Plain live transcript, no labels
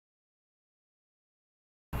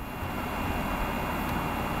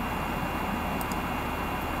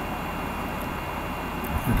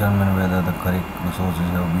Determine whether the correct resources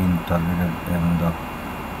have been targeted and the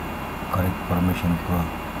correct permission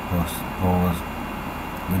proposed.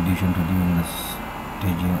 In addition to doing the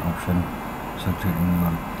staging option selected in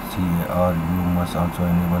your CAR, you must also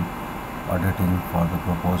enable auditing for the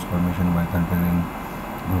proposed permission by configuring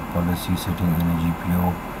group policy setting in a GPO.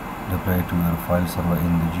 Deploy to your file server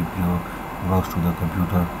in the GPO. Browse to the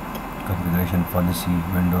computer configuration policy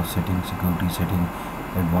window, setting, security setting,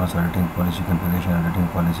 advanced auditing policy configuration, auditing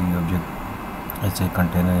policy object as a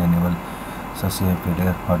container, enable success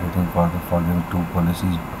failure auditing for the following two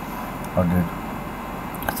policies: audit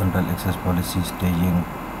central access policy, staging,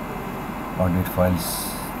 audit file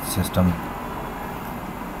system.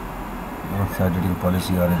 Once auditing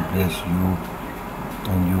policy are in place, you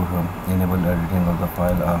enable editing of the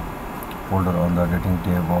file folder on the auditing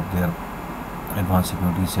tab of their advanced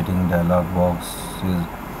security setting dialog box says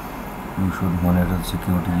you should monitor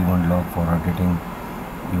security event log for auditing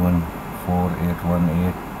event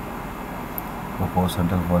 4818. Proposed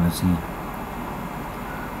central policy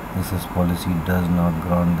access policy does not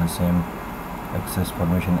grant the same access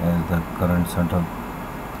permission as the current central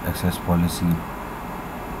access policy.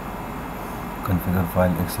 Configure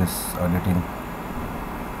file access auditing.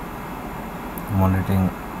 Monitoring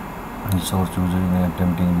resource usage and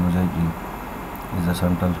attempting usage is the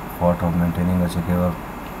central part of maintaining a secure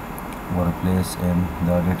workplace, and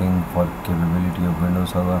the auditing for capability of Windows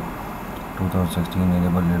Server 2016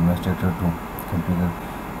 enable administrator to configure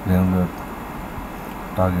granular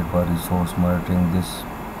target for resource monitoring. This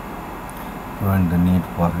prevent the need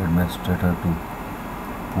for administrator to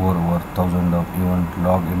pour over thousands of event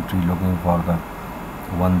log entry looking for the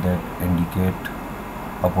one that indicate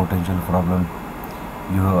a potential problem.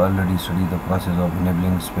 You have already studied the process of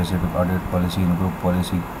enabling specific audit policy in group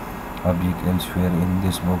policy object elsewhere in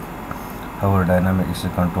this book. However, dynamic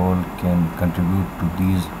access control can contribute to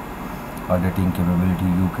these auditing capability.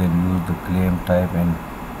 You can use the claim type and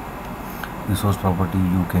resource property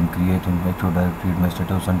you can create in Active Directory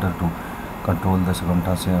Administrative Center to control the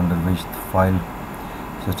circumstances under which the file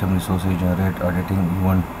system resources generate auditing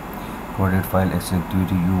event. To audit file access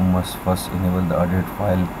activity, you must first enable the audit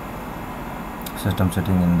file system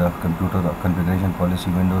setting in the computer configuration policy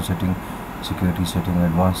window, setting, security setting,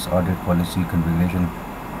 advanced audit policy configuration,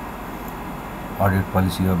 audit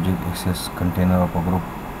policy object access container of a group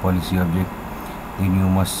policy object. Then you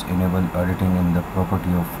must enable auditing in the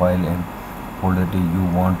property of file and folder that you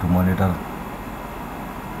want to monitor.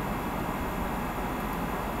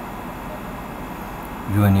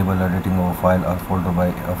 You enable auditing of a file or folder by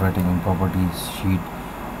operating in properties sheet,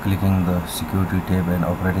 clicking the security tab and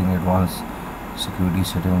operating advanced security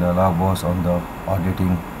setting dialog box. On the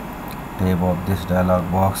auditing tab of this dialog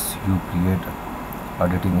box, you create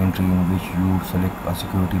auditing entry in which you select a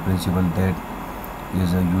security principal that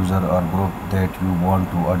is a user or group that you want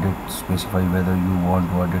to audit. Specify whether you want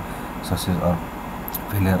to audit success or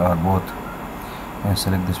failure or both, and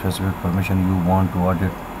select the specific permission you want to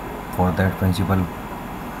audit for that principal.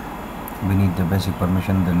 Beneath the basic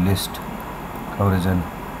permission, the list horizon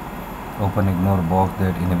open ignore box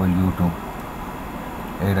that enable you to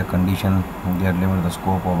add a condition that limit the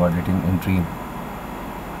scope of auditing entry.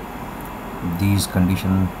 These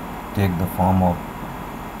conditions take the form of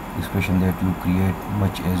expression that you create,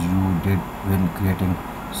 much as you did when creating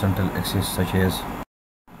central access, such as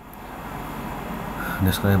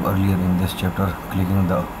described earlier in this chapter. Clicking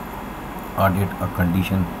the audit a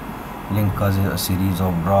condition link causes a series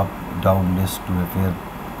of drop-down lists to appear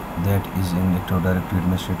that is in Active Directory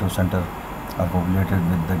Administrative Center are populated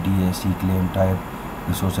with the DAC claim type,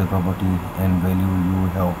 resources property, and value you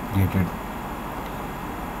have created.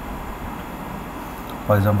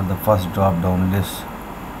 For example, the first drop-down list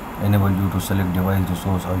enable you to select device,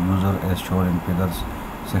 resource, or user as shown in figures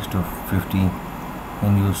 6 to 50.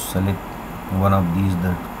 When you select one of these,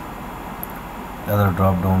 the other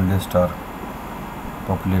drop-down lists are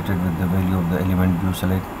populated with the value of the element you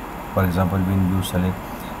select. For example, when you select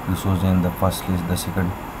resource in the first list, the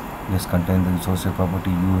second list contains the resources property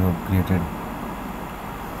you have created.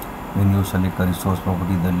 When you select a resource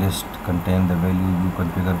property, the list contains the value you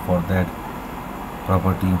configure for that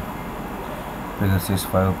property. Figure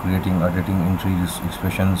 6.5 creating auditing entry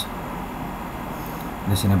expressions.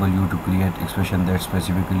 This enables you to create expressions that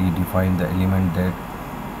specifically define the element that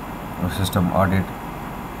a system audit.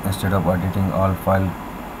 Instead of auditing all file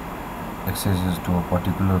accesses to a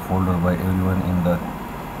particular folder by everyone in the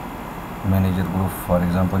manager group, for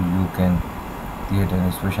example, you can create an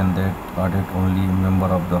expression that audit only member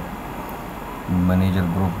of the manager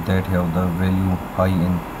group that have the value high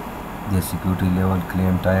in their security level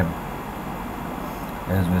claim type.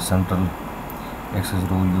 As with central access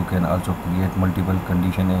rule. You can also create multiple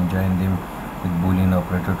conditions and join them with Boolean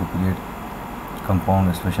operator to create compound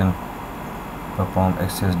expression. Perform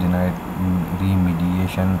access denied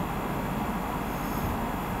remediation.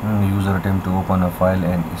 User attempt to open a file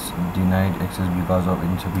and is denied access because of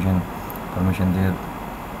insufficient permission. There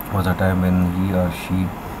was a time when he or she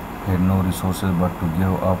had no resources but to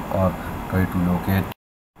give up or try to locate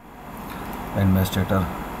administrator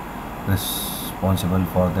responsible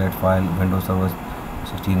for that file. Windows Server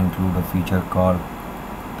 16 include a feature called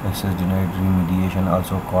access denied remediation,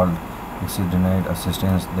 also called access denied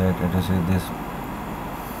assistance, that addresses this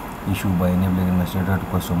issue by enabling administrator to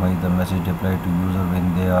customize the message applied to user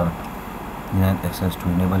when they are denied access. To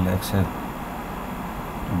enable access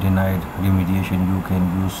denied remediation, you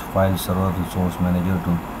can use File Server Resource Manager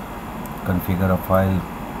to configure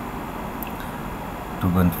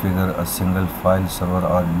a single file server,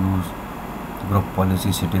 or use group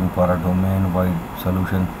policy setting for a domain-wide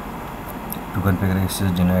solution. To configure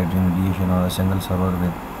access denied remediation on a single server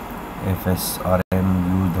with FSRM,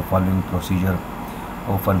 use the following procedure.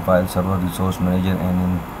 Open File Server Resource Manager and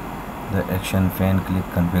in the action pane click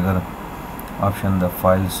Configure option. The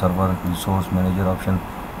File Server Resource Manager option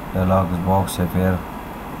dialog box appears.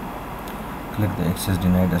 Click the Access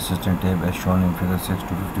Denied Assistance tab as shown in Figure 6 to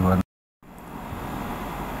 51.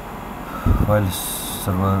 File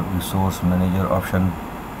Server Resource Manager option.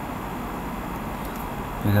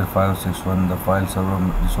 Figure 561. The File Server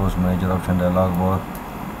Resource Manager option dialog box.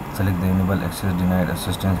 Select the Enable Access Denied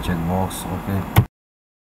Assistance checkbox. OK.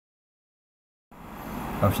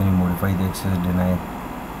 Option modify the access denied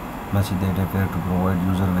message that appear to provide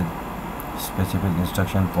user with specific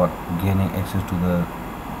instruction for gaining access to the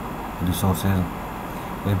resources.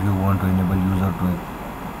 If you want to enable user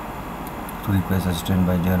to request assistance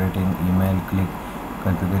by generating email, click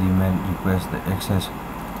Configure Email Request. The Access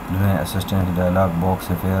Denied Assistance dialog box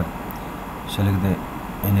appear. Select the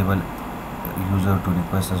Enable User to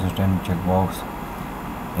Request Assistance checkbox.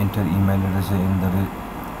 Enter email address in the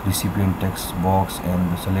recipient text box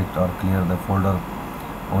and select or clear the folder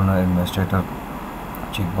owner administrator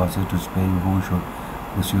checkboxes to specify who should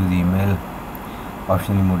receive the email.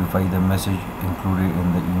 Optionally modify the message included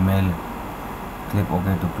in the email. Click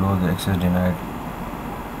OK to close the access denied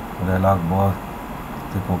dialog box.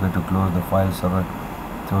 Click OK to close the File Server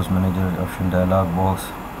Resource Manager option dialog box.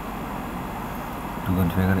 To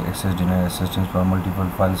configure access denied assistance for multiple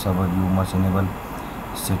file server, you must enable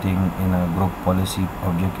setting in a group policy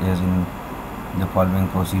object as in the following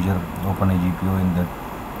procedure. Open a GPO in the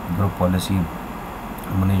group policy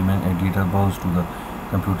management editor. Browse to the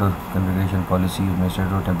computer configuration policy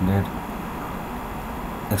administrator template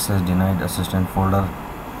access denied assistance folder.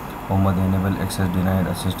 Open the enable access denied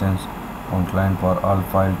assistance on client for all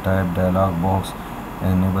file type dialog box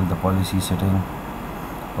and enable the policy setting.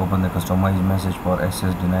 Open the customize message for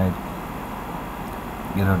access denied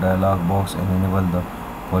error dialog box and enable the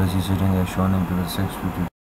policy setting as shown in Figure 6.